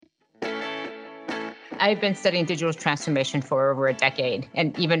I've been studying digital transformation for over a decade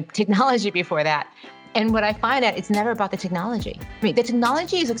and even technology before that. And what I find that it's never about the technology. I mean, the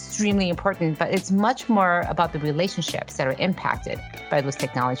technology is extremely important, but it's much more about the relationships that are impacted by those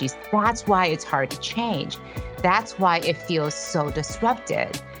technologies. That's why it's hard to change. That's why it feels so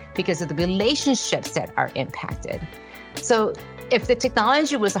disrupted, because of the relationships that are impacted. So if the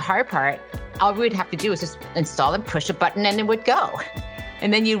technology was the hard part, all we would have to do is just install and push a button and it would go.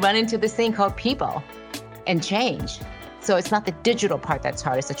 And then you run into this thing called people and change. So it's not the digital part that's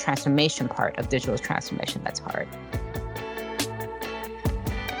hard, it's the transformation part of digital transformation that's hard.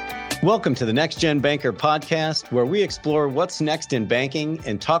 Welcome to the Next Gen Banker podcast, where we explore what's next in banking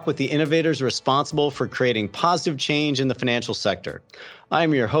and talk with the innovators responsible for creating positive change in the financial sector.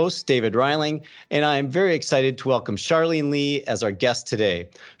 I'm your host, David Reiling, and I am very excited to welcome Charlene Lee as our guest today.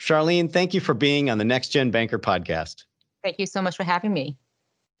 Charlene, thank you for being on the Next Gen Banker podcast. Thank you so much for having me.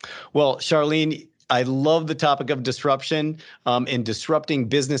 Well, Charlene, I love the topic of disruption and disrupting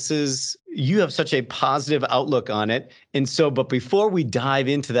businesses. You have such a positive outlook on it. And so, but before we dive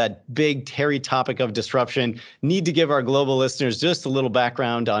into that big, hairy topic of disruption, need to give our global listeners just a little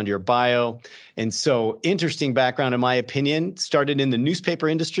background on your bio. And so, interesting background, in my opinion, started in the newspaper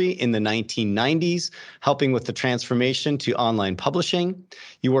industry in the 1990s, helping with the transformation to online publishing.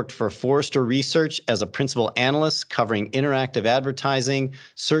 You worked for Forrester Research as a principal analyst, covering interactive advertising,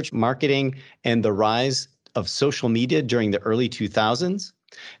 search marketing, and the rise of social media during the early 2000s.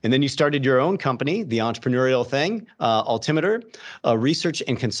 And then you started your own company, The Entrepreneurial Thing, Altimeter, a research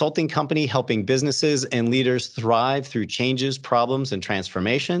and consulting company helping businesses and leaders thrive through changes, problems, and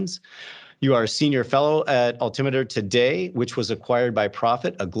transformations. You are a senior fellow at Altimeter today, which was acquired by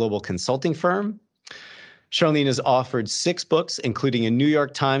Profit, a global consulting firm. Charlene has authored 6 books, including a New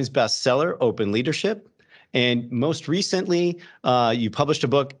York Times bestseller, Open Leadership. And most recently, you published a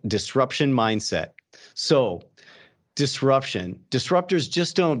book, Disruption Mindset. So, disruption. Disruptors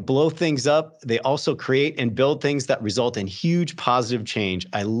just don't blow things up. They also create and build things that result in huge positive change.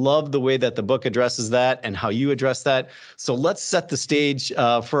 I love the way that the book addresses that and how you address that. So let's set the stage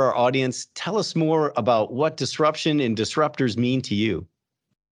for our audience. Tell us more about what disruption and disruptors mean to you.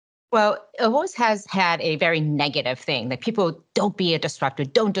 Well, it always has had a very negative thing. Like, people, don't be a disruptor,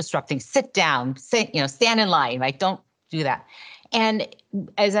 don't disrupt things, sit down, stand in line, like, don't do that. And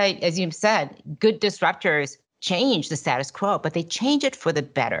as you said, good disruptors change the status quo, but they change it for the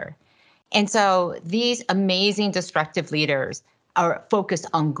better. And so these amazing disruptive leaders are focused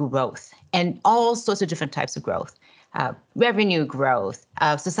on growth and all sorts of different types of growth. Revenue growth,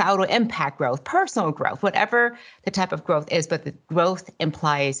 societal impact growth, personal growth, whatever the type of growth is, but the growth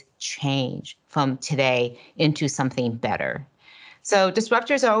implies change from today into something better. So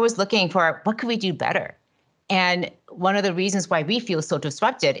disruptors are always looking for, what could we do better? And one of the reasons why we feel so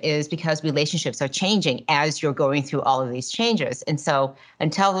disrupted is because relationships are changing as you're going through all of these changes. And so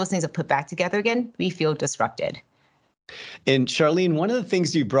until those things are put back together again, we feel disrupted. And Charlene, one of the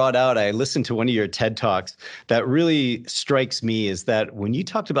things you brought out, I listened to one of your TED Talks that really strikes me, is that when you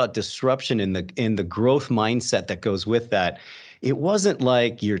talked about disruption in the growth mindset that goes with that, it wasn't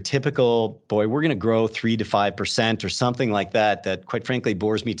like your typical, boy, we're going to grow 3 to 5% or something like that, that quite frankly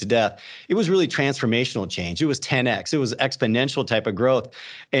bores me to death. It was really transformational change. It was 10x. It was exponential type of growth.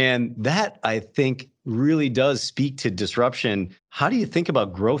 And that, I think, really does speak to disruption. How do you think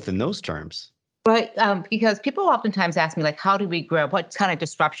about growth in those terms? But because people oftentimes ask me, like, how do we grow? What kind of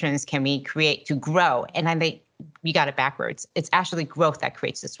disruptions can we create to grow? And I think we got it backwards. It's actually growth that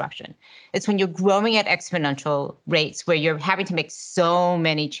creates disruption. It's when you're growing at exponential rates, where you're having to make so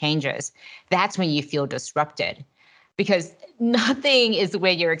many changes, that's when you feel disrupted, because nothing is the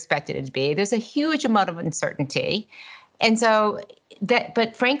way you're expected it to be. There's a huge amount of uncertainty. And so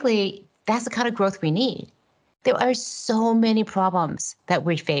but frankly, that's the kind of growth we need. There are so many problems that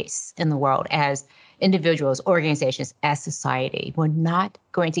we face in the world as individuals, organizations, as society. We're not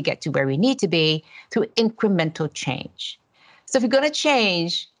going to get to where we need to be through incremental change. So if we're going to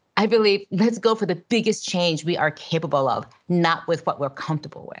change, I believe, let's go for the biggest change we are capable of, not with what we're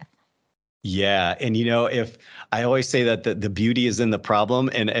comfortable with. Yeah. And, if I always say that the beauty is in the problem.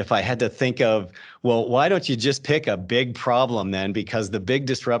 And if I had to think of, well, why don't you just pick a big problem then? Because the big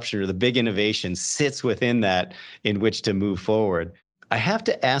disruption or the big innovation sits within that in which to move forward. I have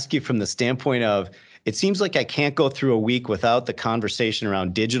to ask you from the standpoint of, it seems like I can't go through a week without the conversation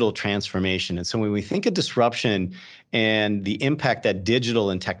around digital transformation. And so when we think of disruption and the impact that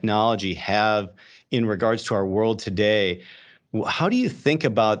digital and technology have in regards to our world today, how do you think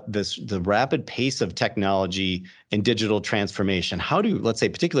about the rapid pace of technology and digital transformation? How do, let's say,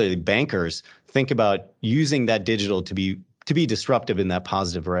 particularly bankers, think about using that digital to be to be disruptive in that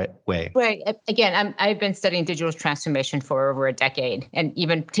positive way? Right. Again, I've been studying digital transformation for over a decade and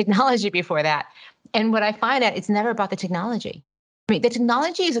even technology before that. And what I find out, it's never about the technology. I mean, the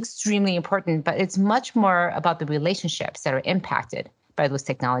technology is extremely important, but it's much more about the relationships that are impacted by those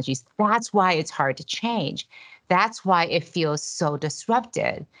technologies. That's why it's hard to change. That's why it feels so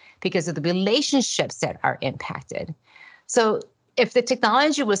disrupted, because of the relationships that are impacted. So if the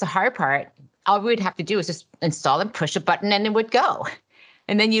technology was the hard part, all we'd have to do is just install and push a button and it would go.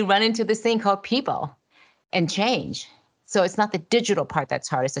 And then you run into this thing called people and change. So it's not the digital part that's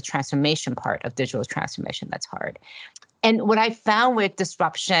hard, it's the transformation part of digital transformation that's hard. And what I found with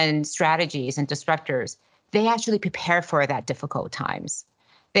disruption strategies and disruptors, they actually prepare for that difficult times.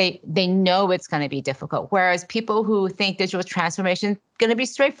 They know it's going to be difficult. Whereas people who think digital transformation is going to be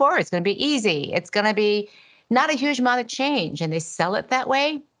straightforward, it's going to be easy, it's going to be not a huge amount of change, and they sell it that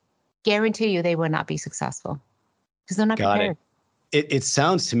way, guarantee you they will not be successful because they're not Got prepared. It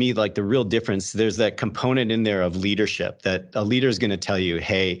sounds to me like the real difference, there's that component in there of leadership, that a leader is going to tell you,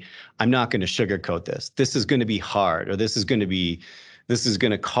 hey, I'm not going to sugarcoat this. This is going to be hard, or this is going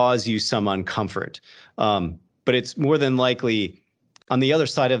to cause you some uncomfort. But it's more than likely on the other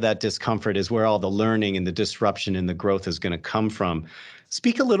side of that discomfort is where all the learning and the disruption and the growth is going to come from.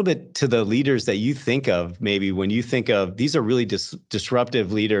 Speak a little bit to the leaders that you think of, maybe when you think of these are really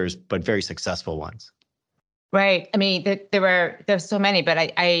disruptive leaders, but very successful ones. Right. I mean, there's so many, but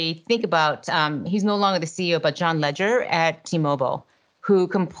I think about he's no longer the CEO, but John Legere at T-Mobile, who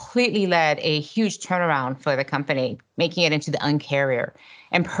completely led a huge turnaround for the company, making it into the Un-carrier,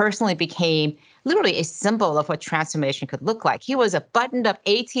 and personally became literally a symbol of what transformation could look like. He was a buttoned-up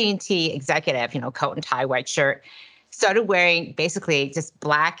AT&T executive, coat and tie, white shirt, started wearing basically just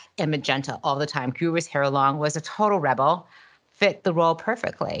black and magenta all the time, grew his hair long, was a total rebel, fit the role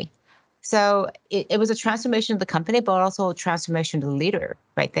perfectly. So it was a transformation of the company, but also a transformation of the leader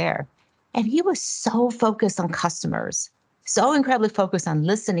right there. And he was so focused on customers, so incredibly focused on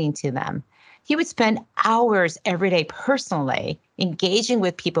listening to them. He would spend hours every day personally engaging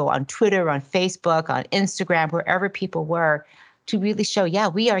with people on Twitter, on Facebook, on Instagram, wherever people were, to really show, yeah,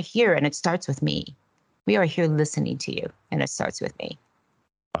 we are here and it starts with me. We are here listening to you and it starts with me.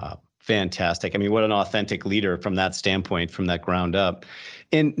 Wow. Fantastic. I mean, what an authentic leader from that standpoint, from that ground up.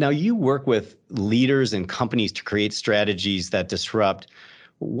 And now you work with leaders and companies to create strategies that disrupt.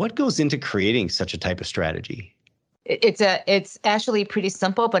 What goes into creating such a type of strategy? It's actually pretty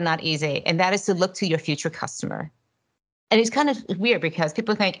simple, but not easy. And that is to look to your future customer. And it's kind of weird because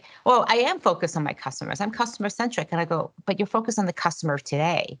people think, well, I am focused on my customers. I'm customer centric. And I go, but you're focused on the customer of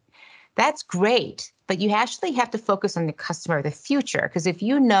today. That's great, but you actually have to focus on the customer of the future. Because if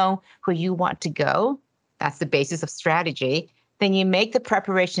you know where you want to go, that's the basis of strategy, then you make the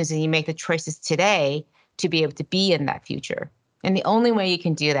preparations and you make the choices today to be able to be in that future. And the only way you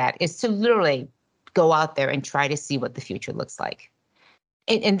can do that is to literally go out there and try to see what the future looks like.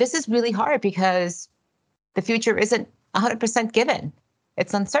 And this is really hard because the future isn't 100% given.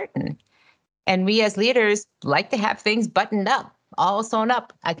 It's uncertain. And we as leaders like to have things buttoned up, all sewn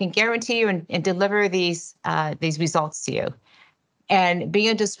up. I can guarantee you and deliver these results to you. And being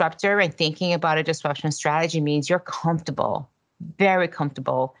a disruptor and thinking about a disruption strategy means you're comfortable, very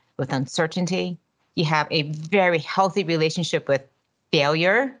comfortable with uncertainty. You have a very healthy relationship with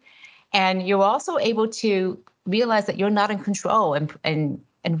failure. And you're also able to realize that you're not in control and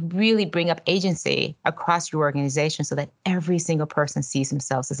really bring up agency across your organization so that every single person sees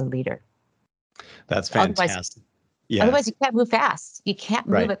themselves as a leader. That's fantastic. Otherwise, you can't move fast. You can't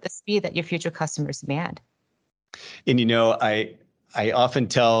move Right. at the speed that your future customers demand. And I often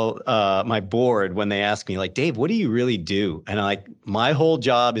tell my board when they ask me, like, Dave, what do you really do? And I'm like, my whole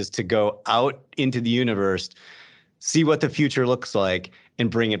job is to go out into the universe, see what the future looks like, and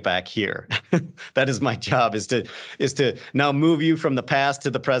bring it back here. That is my job, is to now move you from the past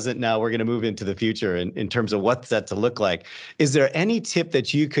to the present. Now we're going to move into the future in terms of what's that to look like. Is there any tip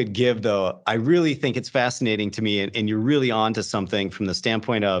that you could give, though? I really think it's fascinating to me, and you're really onto something from the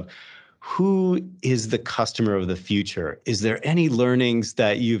standpoint of who is the customer of the future? Is there any learnings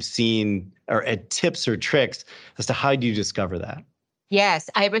that you've seen or tips or tricks as to how do you discover that? Yes,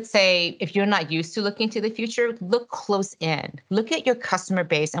 I would say if you're not used to looking to the future, look close in. Look at your customer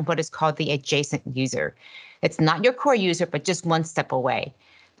base and what is called the adjacent user. It's not your core user, but just one step away.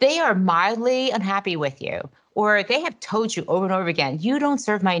 They are mildly unhappy with you, or they have told you over and over again, you don't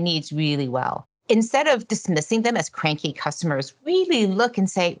serve my needs really well. Instead of dismissing them as cranky customers, really look and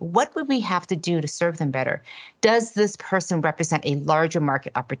say, what would we have to do to serve them better? Does this person represent a larger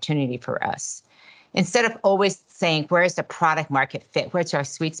market opportunity for us? Instead of always saying, where's the product market fit? Where's our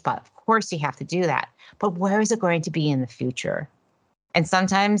sweet spot? Of course, you have to do that. But where is it going to be in the future? And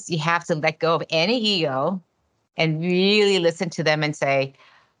sometimes you have to let go of any ego and really listen to them and say,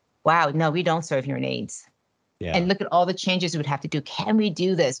 wow, no, we don't serve your needs. Yeah. And look at all the changes we would have to do. Can we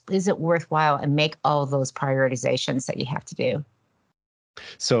do this? Is it worthwhile? And make all those prioritizations that you have to do.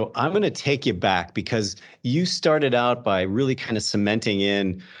 So I'm going to take you back because you started out by really kind of cementing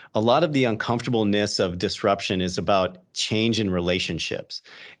in a lot of the uncomfortableness of disruption is about change in relationships.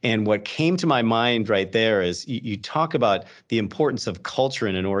 And what came to my mind right there is you talk about the importance of culture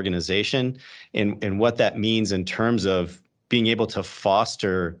in an organization and what that means in terms of being able to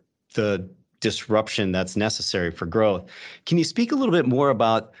foster the disruption that's necessary for growth. Can you speak a little bit more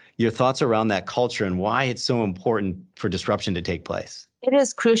about your thoughts around that culture and why it's so important for disruption to take place? It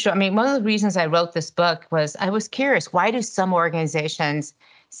is crucial. I mean, one of the reasons I wrote this book was I was curious, why do some organizations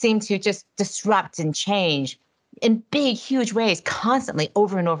seem to just disrupt and change in big, huge ways constantly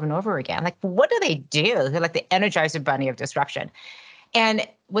over and over and over again? Like, what do they do? They're like the Energizer Bunny of disruption. And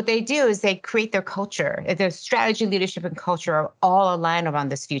what they do is they create their culture. Their strategy, leadership, and culture are all aligned around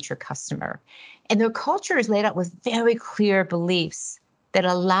this future customer. And their culture is laid out with very clear beliefs that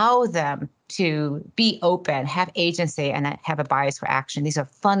allow them to be open, have agency, and have a bias for action. These are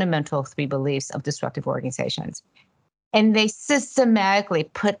fundamental three beliefs of disruptive organizations. And they systematically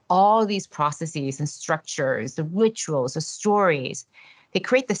put all these processes and structures, the rituals, the stories, they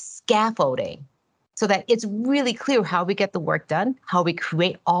create the scaffolding so that it's really clear how we get the work done, how we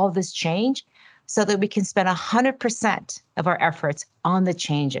create all this change, so that we can spend 100% of our efforts on the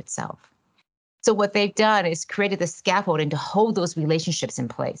change itself. So what they've done is created the scaffolding to hold those relationships in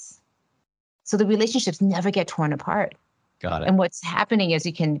place. So the relationships never get torn apart. Got it. And what's happening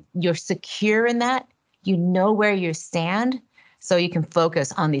is you're secure in that, you know where you stand, so you can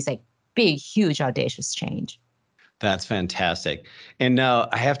focus on these like big, huge, audacious change. That's fantastic. And now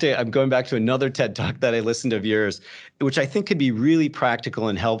I'm going back to another TED Talk that I listened to of yours, which I think could be really practical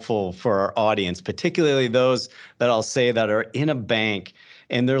and helpful for our audience, particularly those that I'll say that are in a bank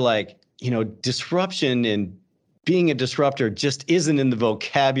and they're like, disruption and being a disruptor just isn't in the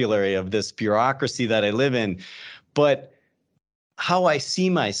vocabulary of this bureaucracy that I live in. But how I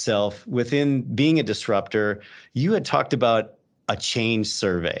see myself within being a disruptor, you had talked about a change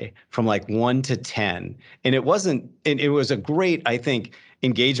survey from like 1 to 10. And it was a great, I think,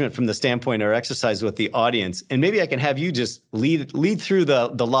 engagement from the standpoint or exercise with the audience. And maybe I can have you just lead through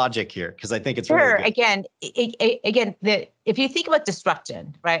the logic here, because I think it's really good. Again, if you think about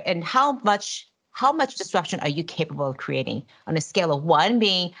disruption, right, and how much disruption are you capable of creating on a scale of 1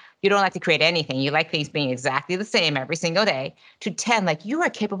 being you don't like to create anything, you like things being exactly the same every single day, to 10, like you are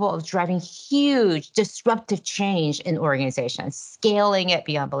capable of driving huge disruptive change in organizations, scaling it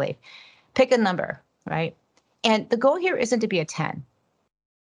beyond belief. Pick a number, right? And the goal here isn't to be a 10.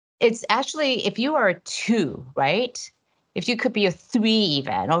 It's actually, if you are a 2, right? If you could be a 3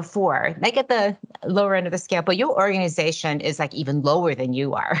 even, or 4, like at the lower end of the scale, but your organization is like even lower than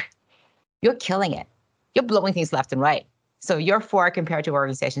you are, you're killing it. You're blowing things left and right. So you're 4 compared to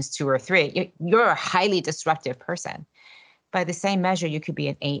organizations 2 or 3. You're a highly disruptive person. By the same measure, you could be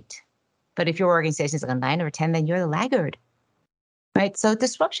an 8. But if your organization is like a 9 or a 10, then you're the laggard, right? So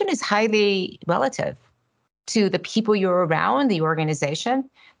disruption is highly relative to the people you're around, the organization.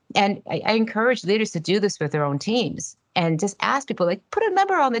 And I encourage leaders to do this with their own teams and just ask people, like, put a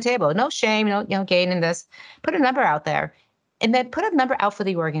number on the table. No shame, no gain in this. Put a number out there. And then put a number out for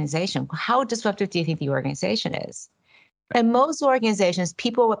the organization. How disruptive do you think the organization is? And most organizations,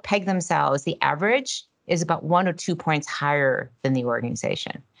 people would peg themselves, the average is about 1 or 2 points higher than the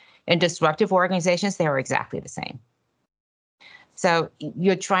organization. In disruptive organizations, they are exactly the same. So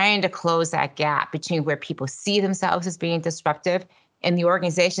you're trying to close that gap between where people see themselves as being disruptive and the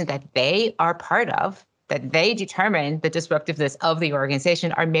organization that they are part of, that they determine the disruptiveness of the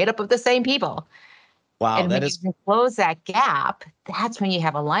organization are made up of the same people. Wow, and when you can close that gap, that's when you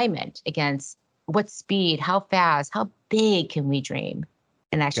have alignment against what speed, how fast, how big can we dream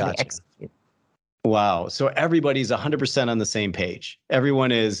and actually execute. Wow. So everybody's 100% on the same page.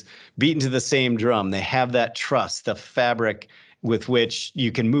 Everyone is beaten to the same drum. They have that trust, the fabric with which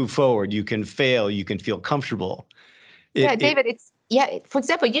you can move forward, you can fail, you can feel comfortable. David, for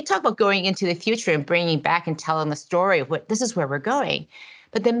example, you talk about going into the future and bringing back and telling the story of what this is where we're going,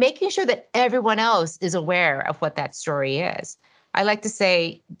 but then making sure that everyone else is aware of what that story is. I like to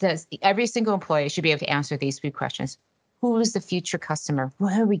say every single employee should be able to answer these 3 questions. Who is the future customer?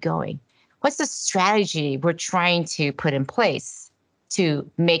 Where are we going? What's the strategy we're trying to put in place to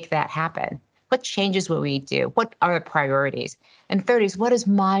make that happen? What changes will we do? What are the priorities? And third is, what is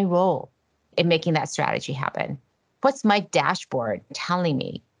my role in making that strategy happen? What's my dashboard telling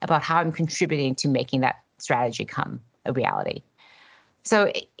me about how I'm contributing to making that strategy come a reality?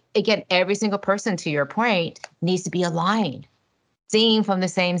 So again, every single person, to your point, needs to be aligned, singing from the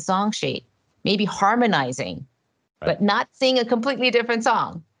same song sheet, maybe harmonizing, but not sing a completely different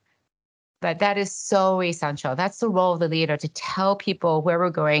song. But that is so essential. That's the role of the leader, to tell people where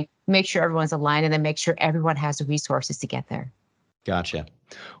we're going, make sure everyone's aligned, and then make sure everyone has the resources to get there. Gotcha.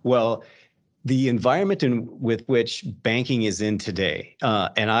 Well, the environment with which banking is in today,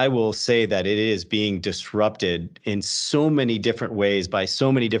 and I will say that it is being disrupted in so many different ways by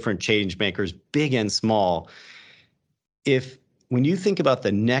so many different change makers, big and small. When you think about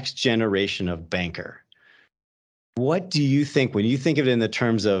the next generation of banker, what do you think, when you think of it in the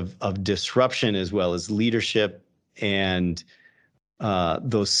terms of disruption as well as leadership and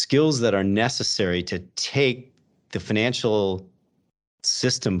those skills that are necessary to take the financial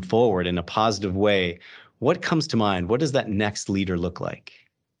system forward in a positive way, what comes to mind? What does that next leader look like?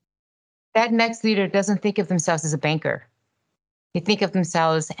 That next leader doesn't think of themselves as a banker. They think of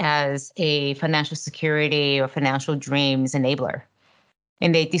themselves as a financial security or financial dreams enabler.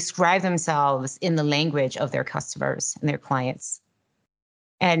 And they describe themselves in the language of their customers and their clients.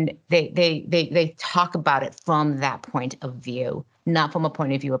 And they talk about it from that point of view, not from a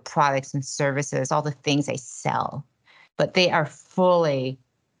point of view of products and services, all the things they sell. But they are fully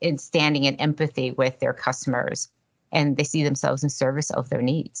standing in empathy with their customers, and they see themselves in service of their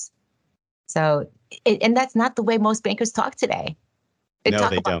needs. So, and that's not the way most bankers talk today. They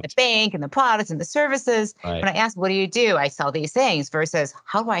talk about the bank and the products and the services. Right. When I ask, what do you do? I sell these things versus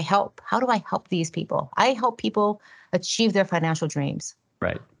how do I help? How do I help these people? I help people achieve their financial dreams.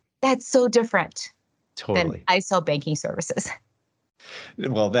 Right. That's so different. Totally. Than I sell banking services.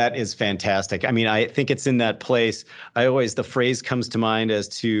 Well, that is fantastic. I mean, I think it's in that place. The phrase comes to mind as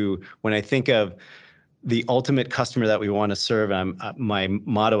to when I think of the ultimate customer that we want to serve. My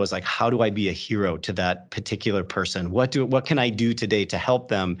motto is like, how do I be a hero to that particular person? What can I do today to help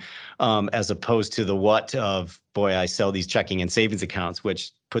them, as opposed to the what of, boy, I sell these checking and savings accounts, which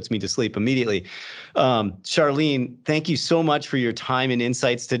puts me to sleep immediately. Charlene, thank you so much for your time and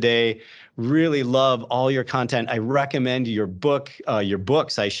insights today. Really love all your content. I recommend your books,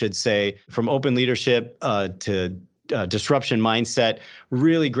 I should say, from Open Leadership to Disruption Mindset.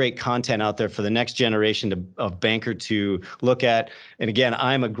 Really great content out there for the next generation of banker to look at. And again,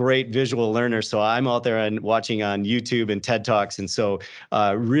 I'm a great visual learner, so I'm out there and watching on YouTube and TED Talks. And so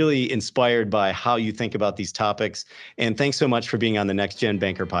really inspired by how you think about these topics. And thanks so much for being on the Next Gen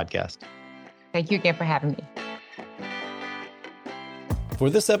Banker podcast. Thank you again for having me. For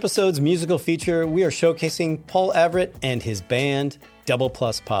this episode's musical feature, we are showcasing Paul Everett and his band, Double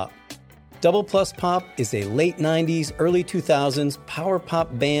Plus Pop. Double Plus Pop is a late 90s, early 2000s power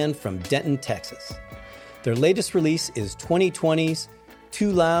pop band from Denton, Texas. Their latest release is 2020's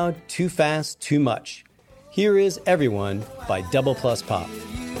Too Loud, Too Fast, Too Much. Here is Everyone by Double Plus Pop.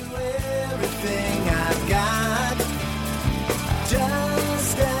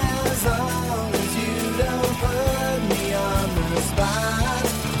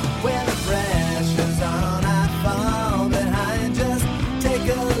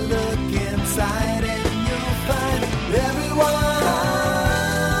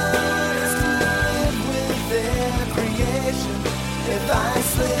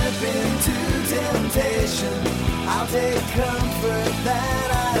 I'll take comfort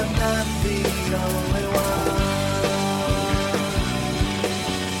that I am not the only one.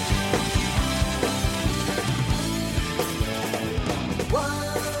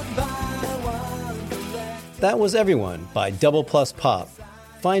 That was Everyone by Double Plus Pop.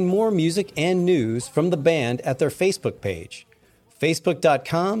 Find more music and news from the band at their Facebook page,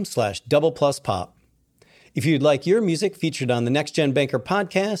 facebook.com/doublepluspop. If you'd like your music featured on the Next Gen Banker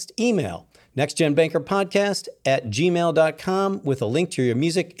podcast, email nextgenbankerpodcast@gmail.com with a link to your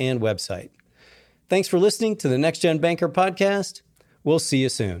music and website. Thanks for listening to the Next Gen Banker podcast. We'll see you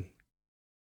soon.